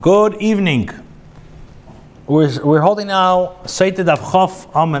Good evening. We're holding now Seited Daf Chof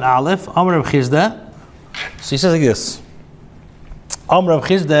Amud Aleph Amar Rabbi Chisda. So he says like this. Amar Rabbi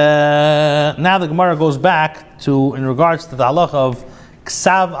Chisda. Now the Gemara goes back to in regards to the halacha of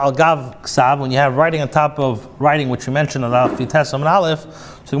Ksav al Gav Ksav, when you have writing on top of writing, which we mentioned on Alef Yites Amud Aleph.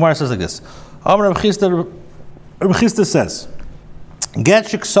 So the Gemara says like this. Amar Rabbi Chisda says, Get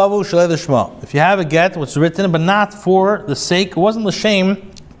sheksavu shalei l'shma. If you have a get, what's written, but not for the sake, it wasn't the shame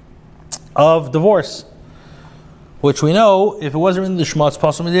of divorce, which we know if it wasn't in the Shema, it's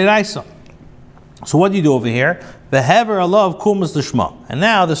possible to deraisa. So what do you do over here? The hever Allah of kulmas the Shema, and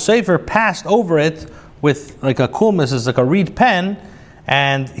now the sefer passed over it with like a kulmas, is like a reed pen,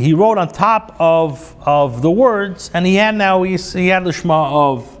 and he wrote on top of the words, and he had the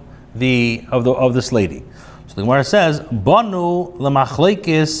Shema of this lady. So the Gemara says, Banu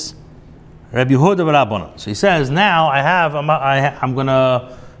lemachleikis Rabbi Yehuda v'Rabbana. So he says, now I'm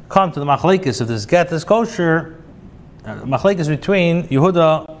gonna come to the machlekes if this get is kosher. Machlekes between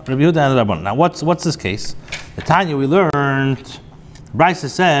Yehuda, Rabbi Yehuda, and Rabban. Now, what's this case? The Tanya we learned. Brisa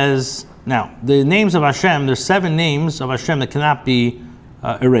says, now the names of Hashem. There's 7 names of Hashem that cannot be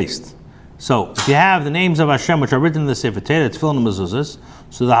erased. So, if you have the names of Hashem which are written in the Sefer Torah, it's Tefillin and Mezuzahs.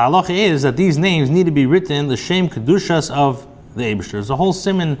 So the halacha is that these names need to be written the Shem Kedushas of the Eibishter. There's a whole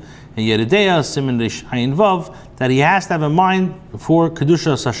siman in Yeridea, siman Rish Ayin Vav, that he has to have in mind for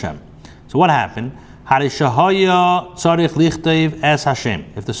Kedushas Hashem. So what happened? Harishahaya tzarich lichtev es Hashem.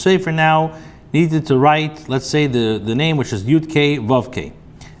 If the sefer now needed to write, let's say the name which is Yud K Vav K,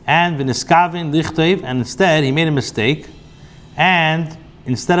 and v'niskavin lichtev, and instead he made a mistake, and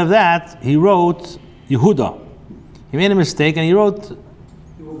instead of that he wrote Yehuda. He made a mistake and he wrote.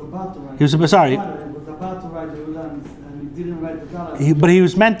 He was about to write Yehuda, and he didn't write the Dalet. But he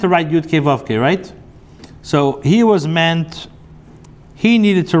was meant to write Yud K Vav K, right? So he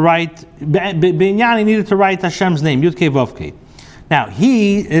needed to write, Binyan needed to write Hashem's name, Yud K Vav K. Now,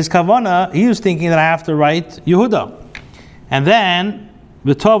 his kavana, he was thinking that I have to write Yehuda. And then,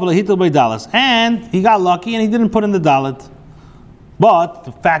 B'tov lehitel b'dalas. And he got lucky and he didn't put in the Dalet. But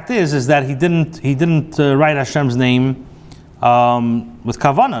the fact is that he didn't write Hashem's name with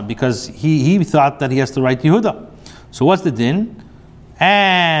kavana, because he thought that he has to write Yehuda. So what's the din?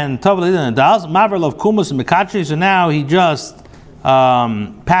 And Tov lehitel b'dalas, Maver of kumus and mekatri. So now he just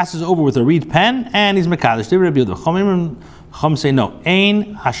passes over with a reed pen, and he's mekadosh. Chum say no.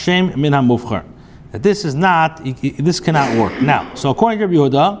 Ein Hashem min hamufchar. That this cannot work. Now, so according to Rabbi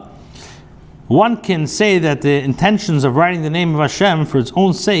Yehuda, one can say that the intentions of writing the name of Hashem for its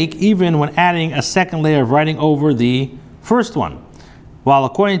own sake, even when adding a second layer of writing over the first one. While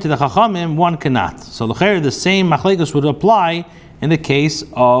according to the Chachamim, one cannot. So the same machlekes would apply in the case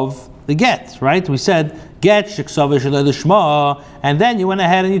of the get, right? We said get sheksav shalei l'shma, and then you went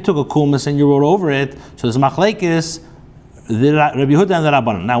ahead and you took a kulmas and you wrote over it. So there's machlekes, the Rabbi Yehuda and the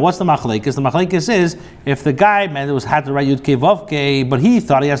Rabbanan. Now, what's the machlekes? The machlekes is if the guy had to write Yud K Vav K, but he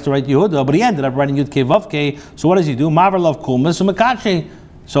thought he has to write Yehuda, but he ended up writing Yud K Vav K. So what does he do? Maver love kulmas umekache.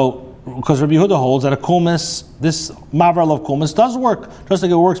 So because Rabbi Yehuda holds that a kulmas, this maver love kulmas does work, just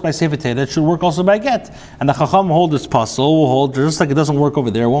like it works by Sefer Torah, it should work also by get. And the Chacham hold this puzzle, will hold just like it doesn't work over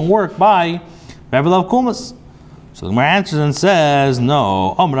there, it won't work by maver love kulmas. So the Gemara answers and says,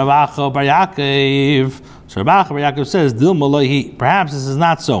 no. Rabbi Acha bar Yaakov. So Rabbi Acha bar Yaakov says, Dil Malohi. Perhaps this is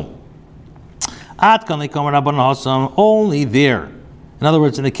not so. At kan lekom Rabbanan Hasam, only there. In other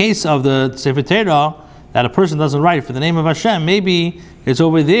words, in the case of the Sefer Torah, that a person doesn't write for the name of Hashem, maybe it's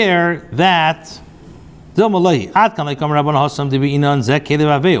over there that Dil Malohi. At kan lekom Rabbanan Hasam debi inan zek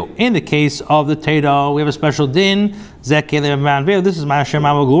kelev aveo. In the case of the Torah, we have a special din. Zek kelev aveo. This is my Hashem.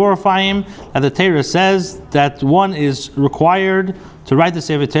 I will glorify him. And the Torah says that one is required to write the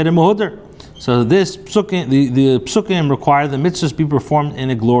Sefer Torah Muhuder. So this psukim, the psukim require the mitzvahs be performed in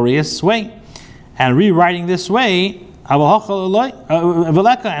a glorious way, and rewriting this way, and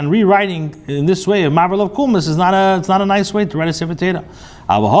rewriting in this way of Maver Lov Kulmas is not a nice way to write a Sefer Torah.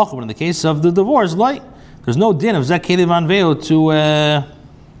 But in the case of the divorce, there's no din of Zek Kelev Anveo to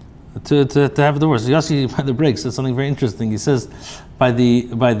have a divorce. Yossi by the break says something very interesting. He says by the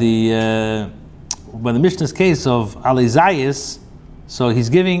Mishnah's case of Alizayis. So he's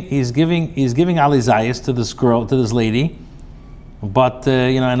giving alizayis to this girl, to this lady, but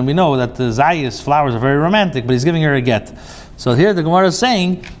and we know that the zayis flowers are very romantic, but he's giving her a get. So here the Gemara is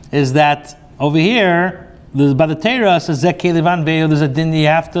saying is that over here, by the Torah says zek kelevan ve'o, there's a din you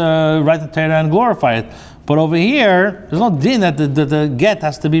have to write the Torah and glorify it. But over here, there's no din that the get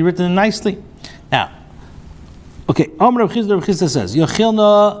has to be written nicely. Now, okay, Amr Rav Chisda says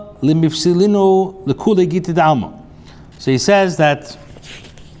Yochilna limifsilinu lekule gitid alma. So he says that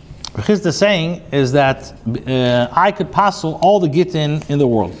Chisda saying is that I could passel all the Gittin in the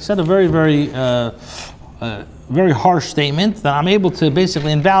world. He said a very, very, very harsh statement that I'm able to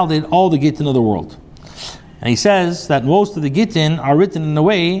basically invalidate all the Gittin of the world. And he says that most of the Gittin are written in a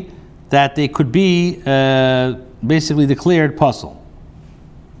way that they could be basically declared passel.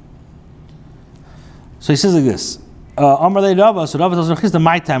 So he says like this. Amar le Rava, so Rava tells Chisda,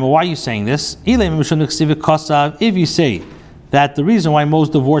 my time, why are you saying this? If you say that the reason why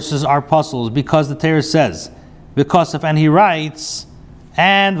most divorces are passel is because the Torah says, because of, and he writes,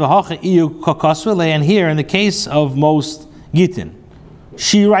 and here in the case of most Gittin,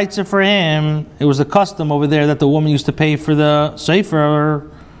 she writes it for him. It was a custom over there that the woman used to pay for the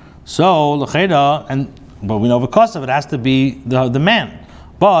sefer. So but we know because of it has to be the man.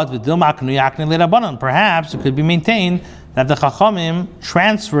 But perhaps it could be maintained that the Chachamim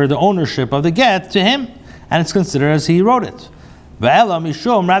transfer the ownership of the get to him, and it's considered as he wrote it. Rather you're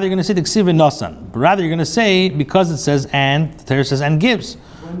going to say the ksiv nosan, but rather you're going to say because it says and, the Torah says and gives.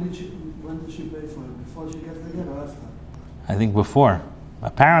 When did she pay for it? Before she gets the get or after? I think before.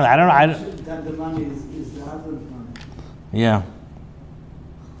 Apparently, I don't know. That the money is the husband's money. Yeah.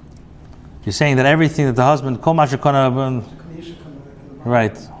 You're saying that everything that the husband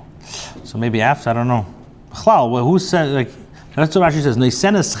right. So maybe after, I don't know. Well, who said, like, that's what Rashi says, to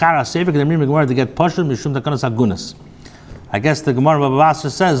get pashur mishum takanas hagunas. I guess the Gemara Baba Basra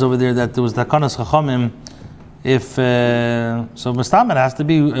says over there that there was takanas chachamim. If so, Mustaman has to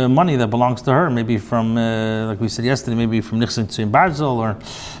be money that belongs to her, maybe from, like we said yesterday, maybe from Nichsin Tzim Barzel, or,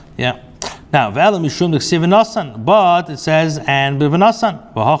 yeah. Now, but it says, and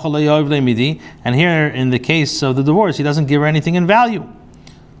b'v'nasan, and here in the case of the divorce, he doesn't give her anything in value.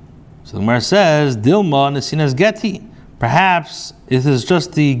 So the Gemara says, Dilma nesinas geti. Perhaps it is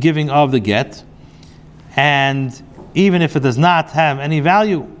just the giving of the get, and even if it does not have any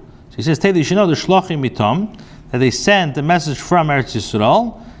value. So he says, Taylor, you should know the shlochim mitom, that they sent a message from Eretz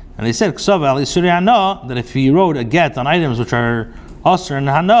Yisrael, and they said, that if he wrote a get on items which are osir and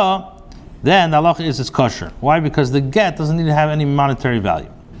hana, then the halacha is it's kosher. Why? Because the get doesn't need to have any monetary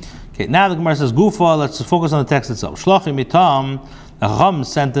value. Okay, now the Gemara says, Gufa, let's just focus on the text itself. Shlochim mitam, the Chacham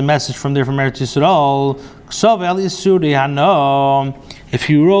sent a message from there from Eretz Yisrael, Ksav el Yisuri hana, if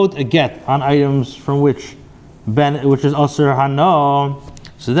you wrote a get on items from which is osir hana,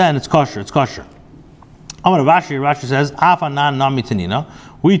 so then it's kosher, Amar Rashi says, Afanan namitanina.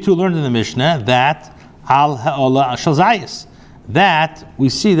 We too learned in the Mishnah that al ha'ola shalzayis, that we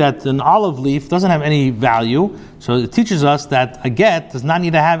see that an olive leaf doesn't have any value, so it teaches us that a get does not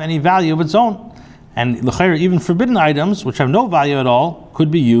need to have any value of its own. And even forbidden items, which have no value at all, could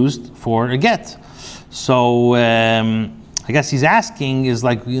be used for a get. So I guess he's asking is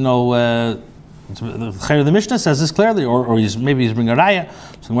like, the Mishnah says this clearly, or maybe he's bringing a raya.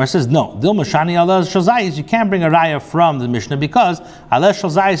 So where it says no, Dilma Shani Allah Shazayis, you can't bring a raya from the Mishnah because Allah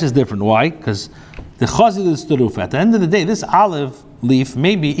Shazayis is different. Why? Because the Chazil is Turuf. At the end of the day, this olive leaf,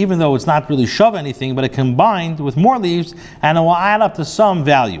 maybe even though it's not really shove anything, but it combined with more leaves and it will add up to some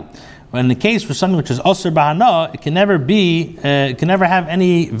value. In the case for something which is Osir Bahana, it can never have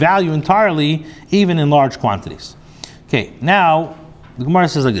any value entirely, even in large quantities. Okay, now the Gemara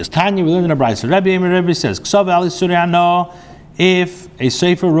says like this. Tanya, we learned in a brayso. Rabbi says, Ksav ali suriyano, if a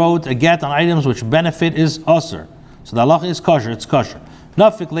sefer wrote a get on items which benefit is osir, so the halacha is kosher, it's kosher.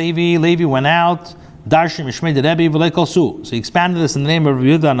 Nafik Levi went out, Darshim Mishmei de Rebbe v'lei kol su. So he expanded this in the name of Rabbi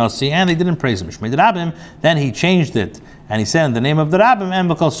Yehuda Nasi, and they didn't praise him. Mishmei de Rabbim, then he changed it, and he said in the name of the Rabbim and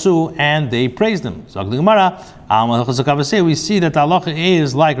v'kol su, and they praised him. So the Gemara, we see that the halacha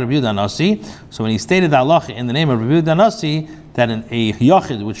is like Rabbi Yehuda Nasi. So when he stated the halacha in the name of Rabbi Yehuda Nasi, that in a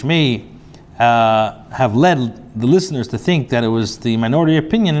yachid which may have led the listeners to think that it was the minority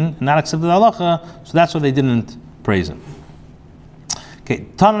opinion and not accepted the halacha, so that's why they didn't praise him. Okay,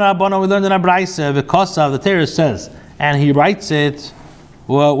 Tana Rabbana, we learned in Abraisa, the Torah says, and he writes it.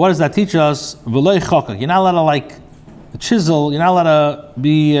 Well, what does that teach us? V'loi chokak. You're not allowed to chisel. You're not allowed to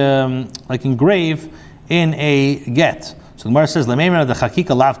be engrave in a get. So the Gemara says, "Lemeimer the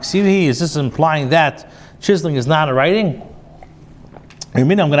chakika lav ksivi." Is this implying that chiseling is not a writing? I'm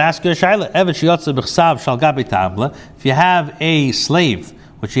going to ask you a shayla. If you have a slave,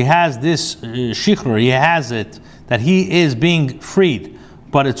 which he has this shikhr, he has it that he is being freed,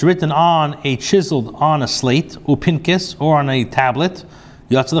 but it's written on chiseled on a slate, upinkis, or on a tablet,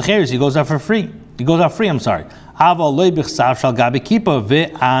 he goes out for free. He goes out free.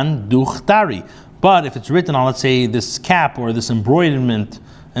 But if it's written on, let's say, this cap or this embroidered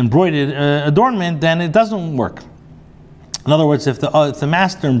adornment, then it doesn't work. In other words, if the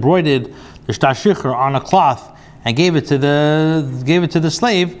master embroidered the shtashikhr on a cloth and gave it to the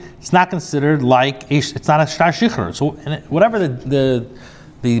slave, it's not considered it's not a shtar shikhr. So whatever the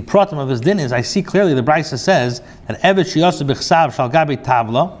pratim of his din is, I see clearly the Brisa says that evet shiyasu b'chsav shal gabi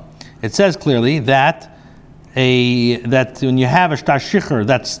tavla. It says clearly that when you have a shtar shikhr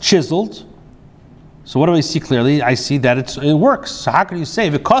that's chiseled. So what do I see clearly? I see that it works. So how can you say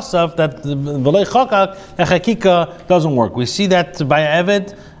because of that v'lei chakak the chakika doesn't work? We see that by an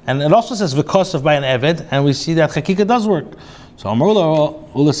eved, and it also says because of by an eved, and we see that chakika does work. So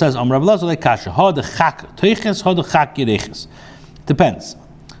Ula says kasha ha the chak teiches ha the chak yireches. Depends.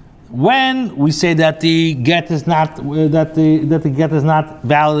 When we say that the get is not the get is not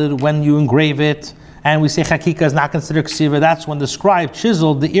valid when you engrave it, and we say chakika is not considered ksiva, that's when the scribe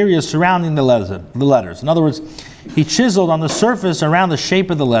chiseled the area surrounding the letters. In other words, he chiseled on the surface around the shape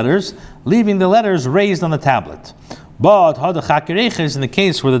of the letters, leaving the letters raised on the tablet. But hada chakireches, in the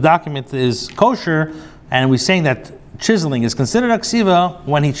case where the document is kosher, and we're saying that chiseling is considered a ksiva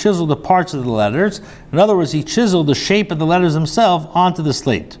when he chiseled the parts of the letters. In other words, he chiseled the shape of the letters themselves onto the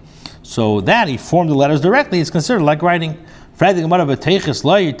slate. So that he formed the letters directly is considered like writing. You're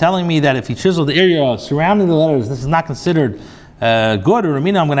telling me that if he chiseled the area surrounding the letters, this is not considered good, or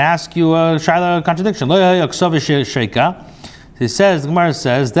Ramina, I'm going to ask you a shaila contradiction. He says, the Gemara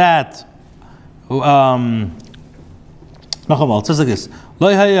says that it says like this.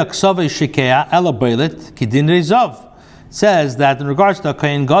 It says that in regards to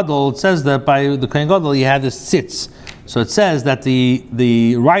Kohen Gadol, it says that by the Kohen Gadol he had the sits. So it says that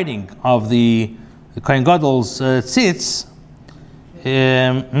the writing of the Kohen Gadol's sits,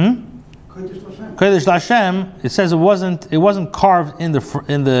 Kodesh Lashem, it says it wasn't carved on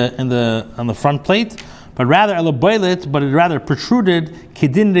the front plate, but rather but it rather protruded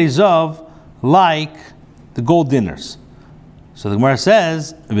Gittin Daf like the gold dinners. So the Gemara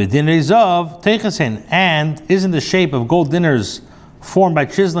says, Gittin Daf teiches, and isn't the shape of gold dinners formed by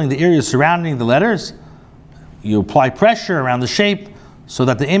chiseling the area surrounding the letters? You apply pressure around the shape so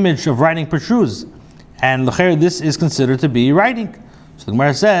that the image of writing protrudes, and this is considered to be writing. So the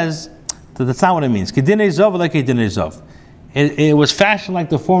Gemara says that that's not what it means. Gittin Daf like Gittin Daf. It was fashioned like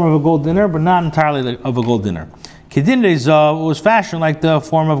the form of a gold dinner, but not entirely of a gold dinner. Gittin Daf was fashioned like the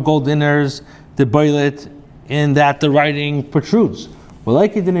form of gold dinners, the boilet, in that the writing protrudes. Well,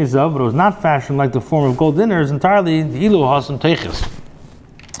 like Gittin Daf, but it was not fashioned like the form of gold dinners entirely. The ilu hasam teiches.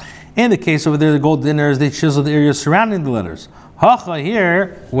 In the case over there, the gold dinners, they chiseled the area surrounding the letters. Hacha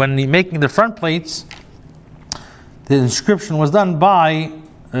here, when making the front plates, the inscription was done by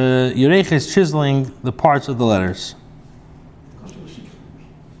Yereches chiseling the parts of the letters.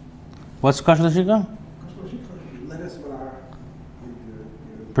 What's Kasha Shika?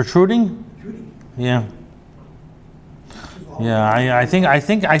 Protruding? Yeah. Yeah, I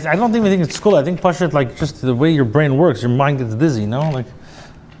don't even think it's cool. I think Pashat, like just the way your brain works, your mind gets dizzy,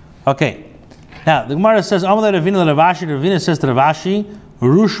 Okay. Now the Gemara says, Amalei Ravina Ravashi. Ravina says to Ravashi,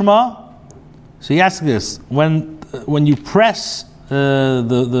 Rushma. So he asks this: when you press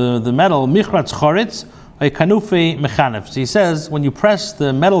the metal, Michratz Choritz, a Kanufe Mechanef. So he says, when you press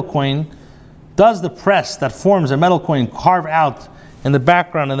the metal coin, does the press that forms a metal coin carve out in the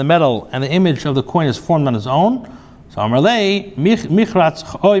background in the metal, and the image of the coin is formed on its own? So Amalei Michratz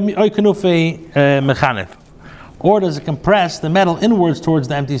Oy Kanufe Mechanef. Or does it compress the metal inwards towards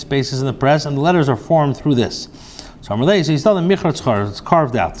the empty spaces in the press, and the letters are formed through this? So Amalei, so he's telling Michratz Choritz, it's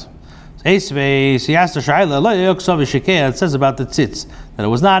carved out. He asked the Shaila, it says about the tzitz, that it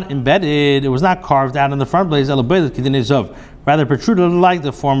was not embedded, it was not carved out in the front place, rather protruded like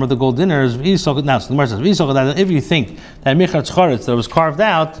the form of the gold dinners. Now, so the Gemara says, if you think that Michratz Choritz, that was carved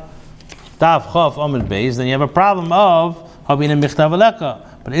out, Daf Chav Amud Beis, then you have a problem of having a Michtav Aleka.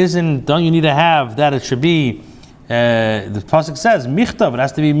 But don't you need to have that it should be, the pasuk says, Michtav, it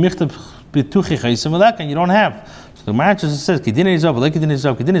has to be Michtav B'tuchi Chaysim Aleka, and you don't have. The Gemara just says, Gittin Daf, like Gittin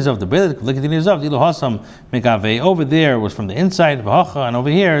Daf, the Beilik, like Gittin Daf, Ilu Hasam Megave. Over there was from the inside, V'hacha, and over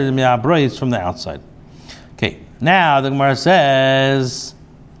here, the Me'abroi is from the outside. Okay, now the Gemara says,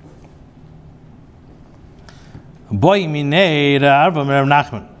 Boy Minei Rava Rav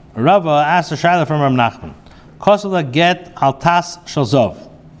Nachman. Rava asked a shaila from Rav Nachman. Kosala get al tas shalzov.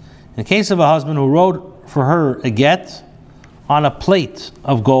 In the case of a husband who wrote for her a get on a plate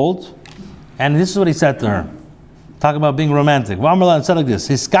of gold, and this is what he said to her. Talk about being romantic. V'amrla said like this: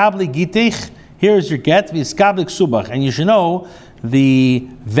 Hiskabli gitich. Here is your get. V'hiskabli ksubach, and you should know the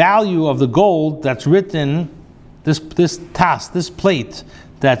value of the gold that's written. This plate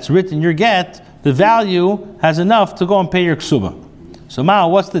that's written your get. The value has enough to go and pay your ksuba. So Ma,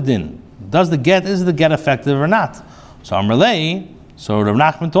 what's the din? Is the get effective or not? So Amrlei. So Rav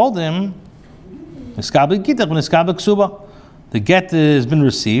Nachman told him, The get has been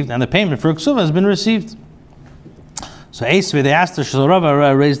received, and the payment for ksuba has been received. So Esve, they asked the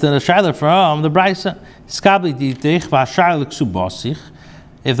Shalrava, raised the Shaila from the Braisa.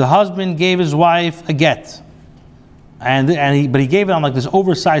 If the husband gave his wife a get, but he gave it on like this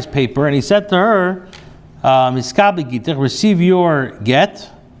oversized paper, and he said to her, receive your get,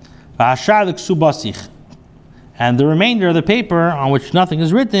 and the remainder of the paper on which nothing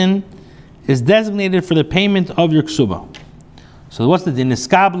is written is designated for the payment of your ksuba. So what's the din?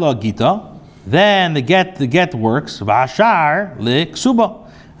 Niskabla gita. Then the get works. V'ashar le ksuba,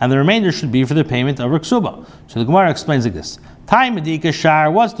 and the remainder should be for the payment of her ksuba. So the Gemara explains like this: Time medika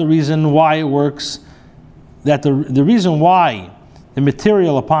shar. What's the reason why it works? That the reason why the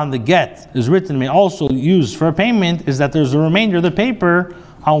material upon the get is written may also used for a payment is that there's a remainder of the paper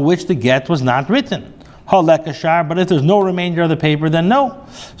on which the get was not written. Halekashar, but if there's no remainder of the paper, then no.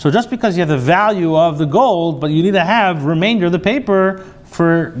 So just because you have the value of the gold, but you need to have remainder of the paper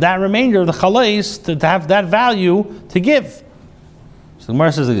for that remainder of the chalais to have that value to give. So the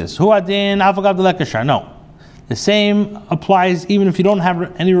Gemara says like this: Hu adin afagav delekashar. No, the same applies even if you don't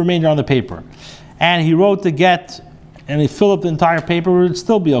have any remainder on the paper, and he wrote the get and he filled up the entire paper, it would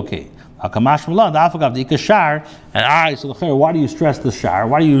still be okay. And so why do you stress the shar?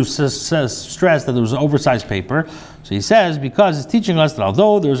 Why do you stress that there was an oversized paper? So he says, because it's teaching us that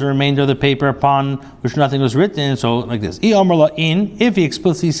although there's a remainder of the paper upon which nothing was written, so like this, if he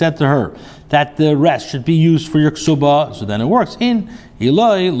explicitly said to her that the rest should be used for your ksuba, so then it works. Then it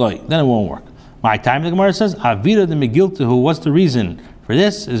won't work. My time, the Gemara says, Avida de Megiltahu, what's the reason for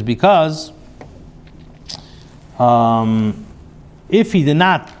this? Is because if he did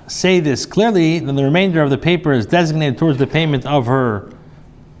not say this clearly, then the remainder of the paper is designated towards the payment of her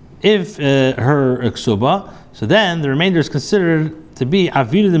ksuba. So then the remainder is considered to be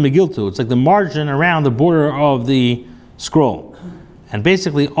avida de megiltu. It's like the margin around the border of the scroll, and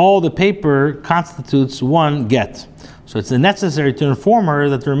basically all the paper constitutes one get. So it's necessary to inform her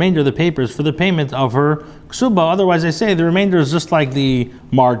that the remainder of the paper is for the payment of her ksuba. Otherwise, I say the remainder is just like the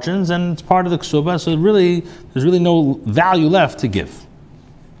margins, and it's part of the ksuba. So there's really no value left to give.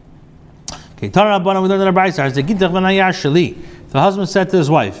 Okay, the husband said to his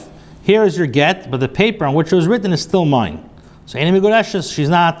wife, "Here is your get, but the paper on which it was written is still mine." So she's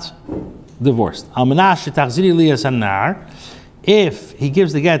not divorced. If he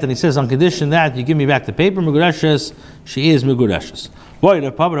gives the get and he says on condition that you give me back the paper, Megureshes, she is Megureshes. What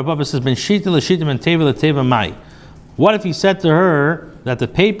if he said to her that the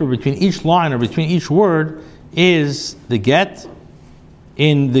paper between each line or between each word is the get?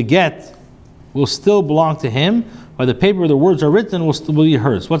 In the get will still belong to him, but the paper where the words are written will still be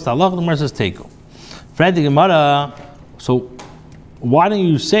hers. What's that? Allah the Gemara says Teiko. So why don't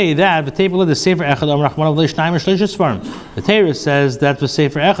you say that the table of the Sefer Echad Am Rachman of Leishnaim Shleishes Farm? The Torah says that the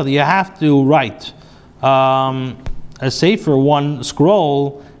Sefer Echad you have to write a Sefer, one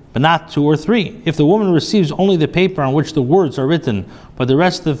scroll, but not two or three. If the woman receives only the paper on which the words are written, but the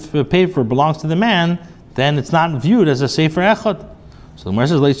rest of the paper belongs to the man, then it's not viewed as a Sefer Echad. So the Gemara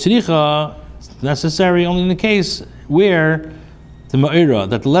says Leitzricha, it's necessary only in the case where the Ma'ira,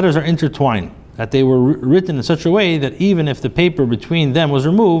 that the letters are intertwined, that they were written in such a way that even if the paper between them was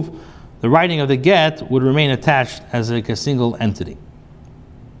removed, the writing of the get would remain attached as like a single entity.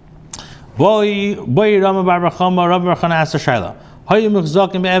 If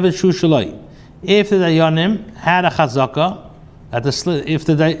the Dayanim had a chazaka, that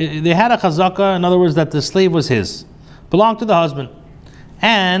they had a chazaka, in other words, that the slave was his, belonged to the husband,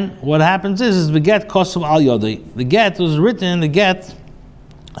 and what happens is the get kosuv al yodai. The get was written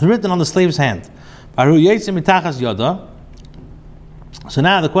on the slave's hand. So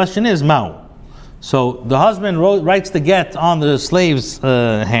now the question is, Mao. So the husband writes the get on the slave's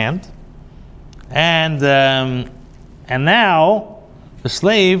hand, and now the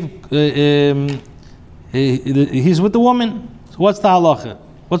slave he's with the woman. So what's the halacha?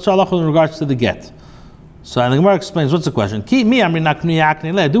 What's the halacha in regards to the get? So and the Gemara explains, what's the question?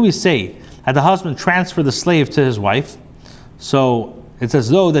 Do we say that the husband transferred the slave to his wife? So it's as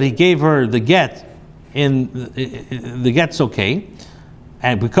though that he gave her the get, the get's okay,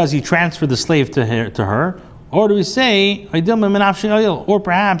 and because he transferred the slave to her, or do we say, or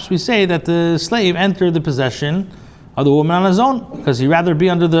perhaps we say that the slave entered the possession of the woman on his own, because he'd rather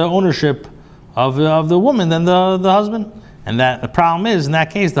be under the ownership of the woman than the husband, and that the problem is in that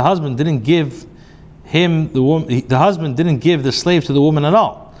case the husband didn't give the slave to the woman at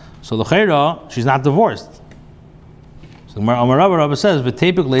all. So the l'cheira, she's not divorced. So Rabbi says,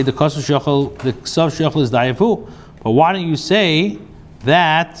 "V'tepikle the ksav shechel is dayafu." But why don't you say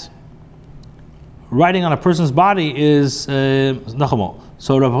that writing on a person's body is nachamo.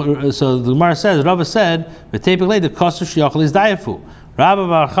 So the Gemara says, Rava said, "V'tepik the kosu sheyachal is dayafu." Rabbi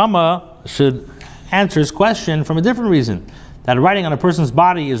Bar Chama should answer his question from a different reason. That writing on a person's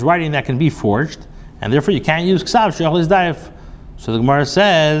body is writing that can be forged, and therefore you can't use ksav sheyachal is dayaf. So the Gemara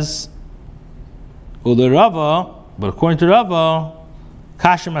says, "Ule Rava," but according to Rava,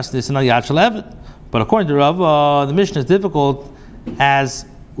 kashem asnisin al yad shel eved. But according to Rava, the Mishnah is difficult, as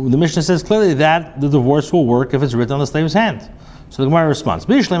the Mishnah says clearly that the divorce will work if it's written on the slave's hand. So the Gemara responds,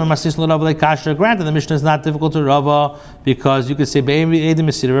 granted the Mishnah is not difficult to Rava because you could say,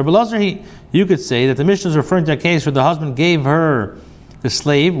 you could say that the Mishnah is referring to a case where the husband gave her the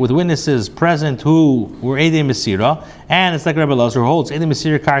slave with witnesses present who were Eidei Mesira, and it's like Rabbi Lazar holds, Eidei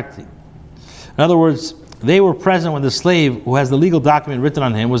Mesira Karti. In other words, they were present when the slave who has the legal document written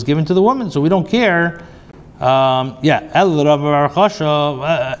on him was given to the woman, so we don't care. And the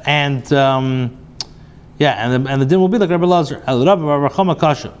din will be like Rabbi Lazar. But Rabbi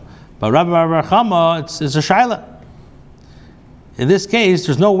Bar Chama, it's a shaila. In this case,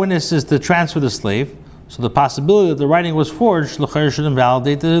 there's no witnesses to transfer the slave, so the possibility that the writing was forged should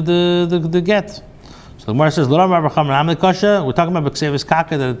invalidate the get. So the Gemara says, we're talking about b'ksevis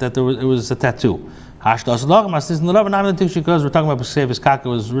kaka, that it was a tattoo. Because we're talking about b'ksevis kaka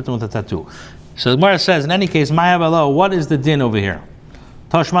was written with a tattoo. So the Gemara says, in any case, what is the din over here?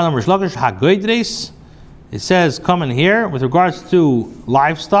 It says, come in here, with regards to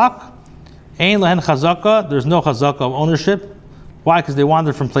livestock, there's no chazaka of ownership. Why? Because they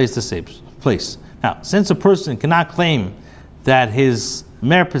wandered from place to place. Now, since a person cannot claim that his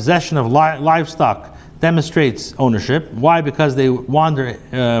mere possession of livestock demonstrates ownership, why? Because they wander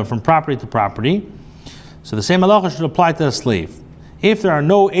from property to property. So the same halacha should apply to a slave. If there are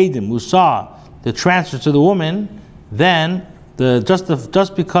no edim who saw the transfer to the woman, then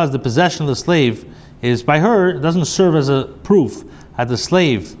just because the possession of the slave is by her, it doesn't serve as a proof that the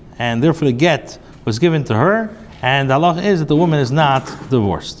slave, and therefore the get, was given to her, and the halacha is that the woman is not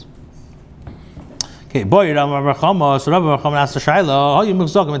divorced. Okay, boy, so Rabbi Chama asked the Shaila,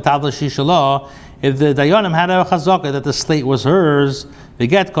 if the Dayanim had a chazaka that the slate was hers, the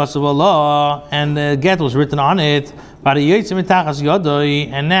get cost of Allah, and the get was written on it,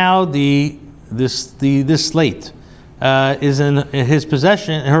 and now this slate is in his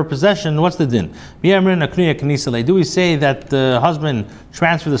possession, her possession, what's the din? Do we say that the husband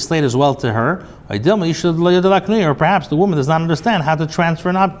transferred the slate as well to her? Or perhaps the woman does not understand how to transfer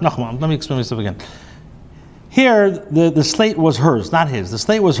an object. Let me explain myself again. Here, the slate was hers, not his. The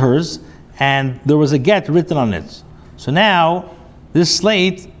slate was hers, and there was a get written on it. So now, this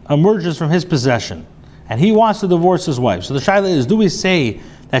slate emerges from his possession, and he wants to divorce his wife. So the shaila is, do we say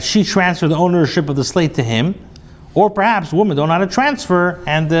that she transferred the ownership of the slate to him? Or perhaps women don't know how to transfer,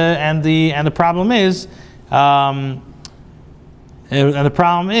 and the problem is,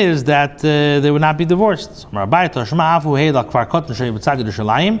 that they would not be divorced.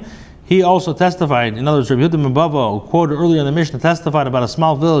 He also testified. In other words, Rabbi Yehuda Mebava, who quoted earlier in the Mishnah, testified about a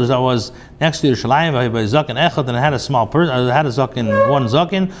small village that was next to Yerushalayim, and it had a small person, it had a zaken, one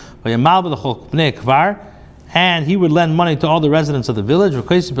zaken, and he would lend money to all the residents of the village,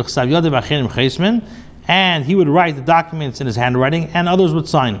 and he would write the documents in his handwriting, and others would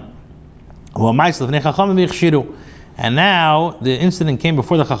sign. And now the incident came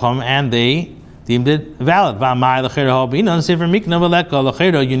before the Chacham, and they deemed it valid.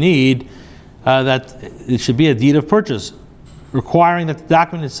 You need that it should be a deed of purchase, requiring that the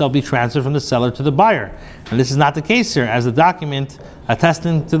document itself be transferred from the seller to the buyer. And this is not the case here, as the document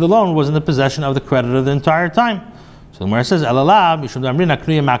attesting to the loan was in the possession of the creditor the entire time. So the Gemara says,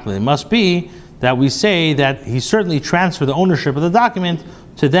 it must be that we say that he certainly transferred the ownership of the document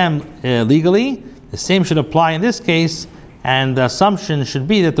to them legally. The same should apply in this case, and the assumption should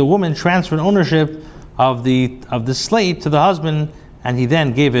be that the woman transferred ownership of the slate to the husband, and he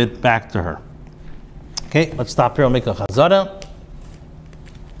then gave it back to her. Okay, let's stop here. I'll make a chazara.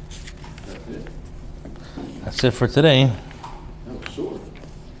 That's it for today.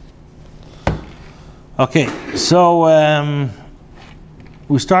 Okay, so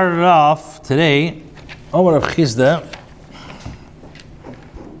we started off today. Omar of Chizda.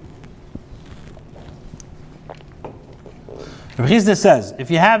 Rabbi Chizda says, if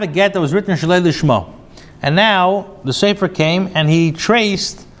you have a get that was written Shalei Lishma, and now the Sefer came and he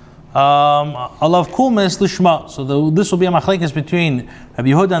traced Alav Kulmis Lishma. So this will be a machlekes between Rabbi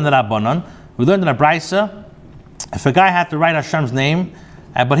Yehuda and the Rabbanan. We learned in a Braisa, if a guy had to write Hashem's name,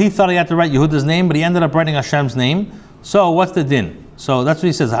 but he thought he had to write Yehuda's name, but he ended up writing Hashem's name, so what's the din? So that's what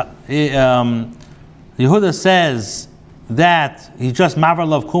he says. Yehuda says that he just mavar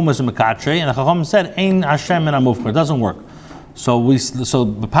love kumas and mekatre, and the Chacham said ein Hashem and amufkar. It doesn't work. So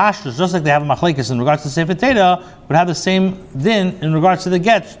the pashtus, just like they have a machlekes in regards to Sefer Teda, would have the same din in regards to the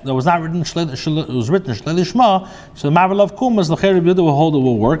get that was not written. It was written shlei lishma. So the mavar love kumas, the Cher Rabbi Yehuda will hold it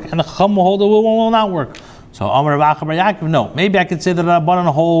will work, and the Chacham will hold it will not work. So Amar Rav Acha bar Yaakov, no. Maybe I could say that Rabbanan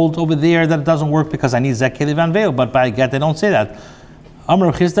hold over there that it doesn't work because I need Zekeli Van Veil, but by get they don't say that. Amar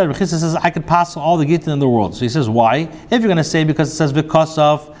Rav Chisda says I could pass all the Gittin in the world. So he says why? If you're going to say because it says because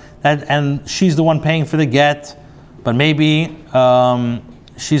of that, and she's the one paying for the get, but maybe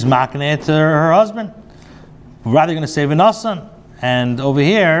she's making it to her husband. Rather, you're going to say V'nasan, and over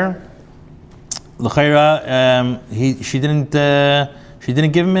here, l'chayra, he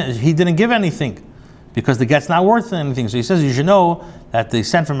didn't give anything. Because the get's not worth anything. So he says you should know that they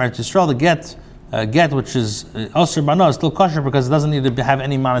sent from Eretz Yisrael the get which is Osir Bana is still kosher because it doesn't need to have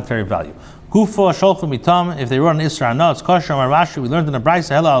any monetary value. Gufa Sholchu Mitam, if they wrote an Isra Ana, it's kosher. Amar Rashi, we learned in the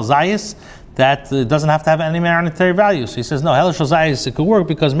Brayso Hela Al Zayis that it doesn't have to have any monetary value. So he says no, Hela Shal Zayis it could work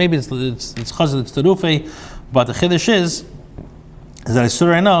because maybe it's chazal, it's terufe, but the chiddush is that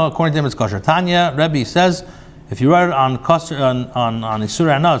Isra Ana according to him it's kosher. Tanya Rebbe says if you write it on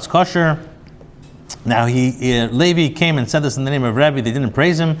Isra Ana it's kosher. Now Levi came and said this in the name of Rebbe. They didn't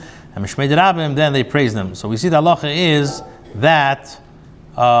praise him, and Mishmei Rabbim then they praised him. So we see the halacha is that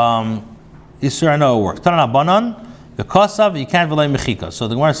Isur Ano works. Tanan Abanan the Kosav you can't relay mechika. So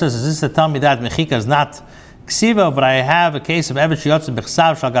the Gemara says, is this to tell me that mechika is not ksiva, but I have a case of eved sheyotze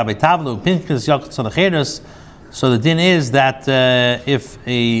b'chsav shal gabei tavlu pinchas yotze l'cheres. So the din is that if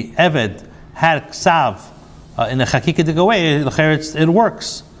a eved had ksav in a chakika to go away, it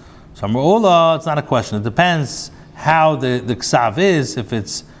works. So Amrullah, it's not a question. It depends how the ksav is. If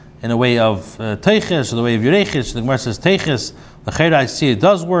it's in a way of teiches or the way of yureches. So the Gemara says teiches. The chayra I see it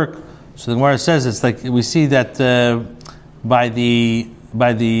does work. So the Gemara says it's like we see that by the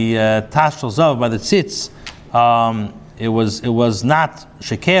tashel zav, by the tzitz, it was not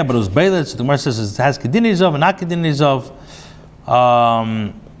shekeh, but it was beilet. So the Gemara says it has kedini zav and not kedini zav.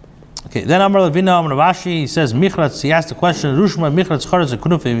 Okay, then Amar Levina, Amar Rashi, he says Michratz. He asked the question, Rushma Michratz Charetz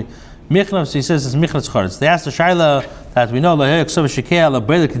Kunufi. Michratz, he says it's Michratz Charetz. They asked the Shaila that we know Lahayek Sav Shekeh La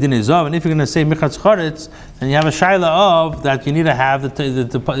Beila Kedin Izov, and if you're going to say Michratz Charetz, then you have a Shaila of that you need to have it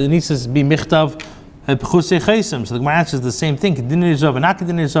needs to be Michtav Pechusei Chaysim. So the Gemara answers the same thing, Kedin Izov and not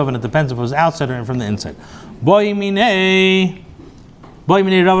Kedin Izov, and it depends if it was outside or from the inside. Boy Minei Rav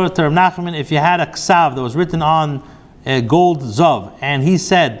Rav Nachman, if you had a ksav that was written on a gold zav, and he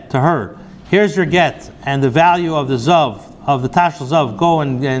said to her, here's your get, and the value of the zav, of the tashel zav, go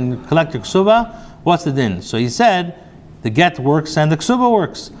and collect your ksuba, what's the din? So he said, the get works and the ksuba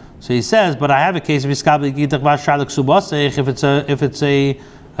works. So he says, but I have a case of iskabli gitach v'ashar l'ksubasech, if it's a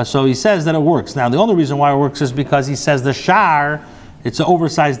so he says that it works. Now the only reason why it works is because he says the shar, it's an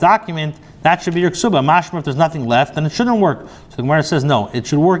oversized document, that should be your ksuba. Mashma, if there's nothing left, then it shouldn't work. So the Gemara says, no, it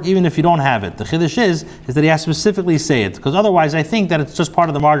should work even if you don't have it. The chiddush is that he has to specifically say it, because otherwise I think that it's just part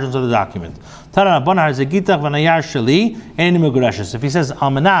of the margins of the document. If he says,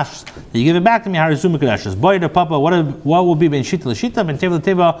 Al-Manash, you give it back to me, Boy to Papa, what will be Ben Shita L'Shita, Ben Teva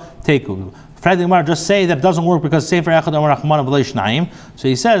L'Teva, Teku. Just say that it doesn't work because Sefer Echad Amar Rachman V'Lei Shnayim. So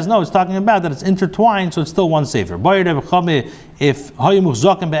he says, no, it's talking about that it's intertwined, so it's still one Sefer. If Hayu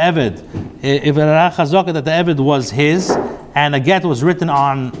Muchzakim Be'eved, if it that the Eved was his, and a get was written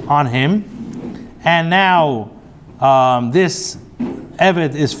on him, and now this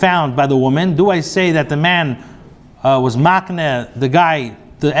Eved is found by the woman, do I say that the man was makne the guy,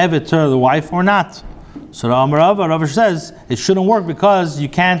 the Eved to the wife, or not? So the Rav says it shouldn't work because you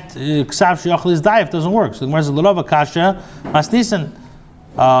can't ksav sheyachal is die if it doesn't work. So the Gemara says l'rava kasha masnisan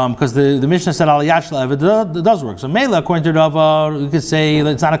because the Mishnah said al yashla eved it does work. So Mela, according to Rava, you could say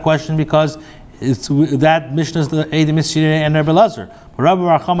it's not a question because it's that Mishnah is the Eidim Mishnah and Rebbe Lazar. But Rabbi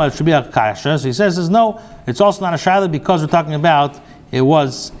Rachama it should be a kasha. So he says no, it's also not a shaila because we're talking about it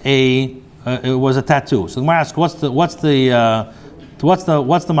was a tattoo. So the Gemara asks what's the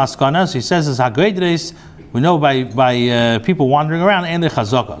maskana? So he says it's hagreidres. We know by people wandering around and the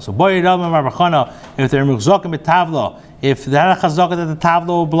chazaka. So boy Rav Marbachana, if they're mukzakim betavla, if they had a chazaka that the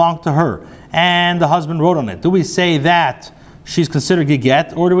tavla belonged to her and the husband wrote on it, do we say that she's considered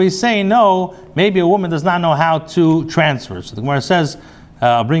giget, or do we say no? Maybe a woman does not know how to transfer. So the Gemara says,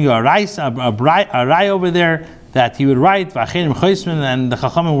 "I'll bring you a rai over there." That he would write, and the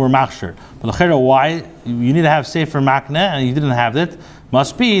Chachamim were machshir. But the why? You need to have sefer makne, and you didn't have it.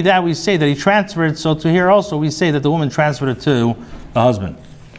 Must be that we say that he transferred, so to here also we say that the woman transferred it to the husband.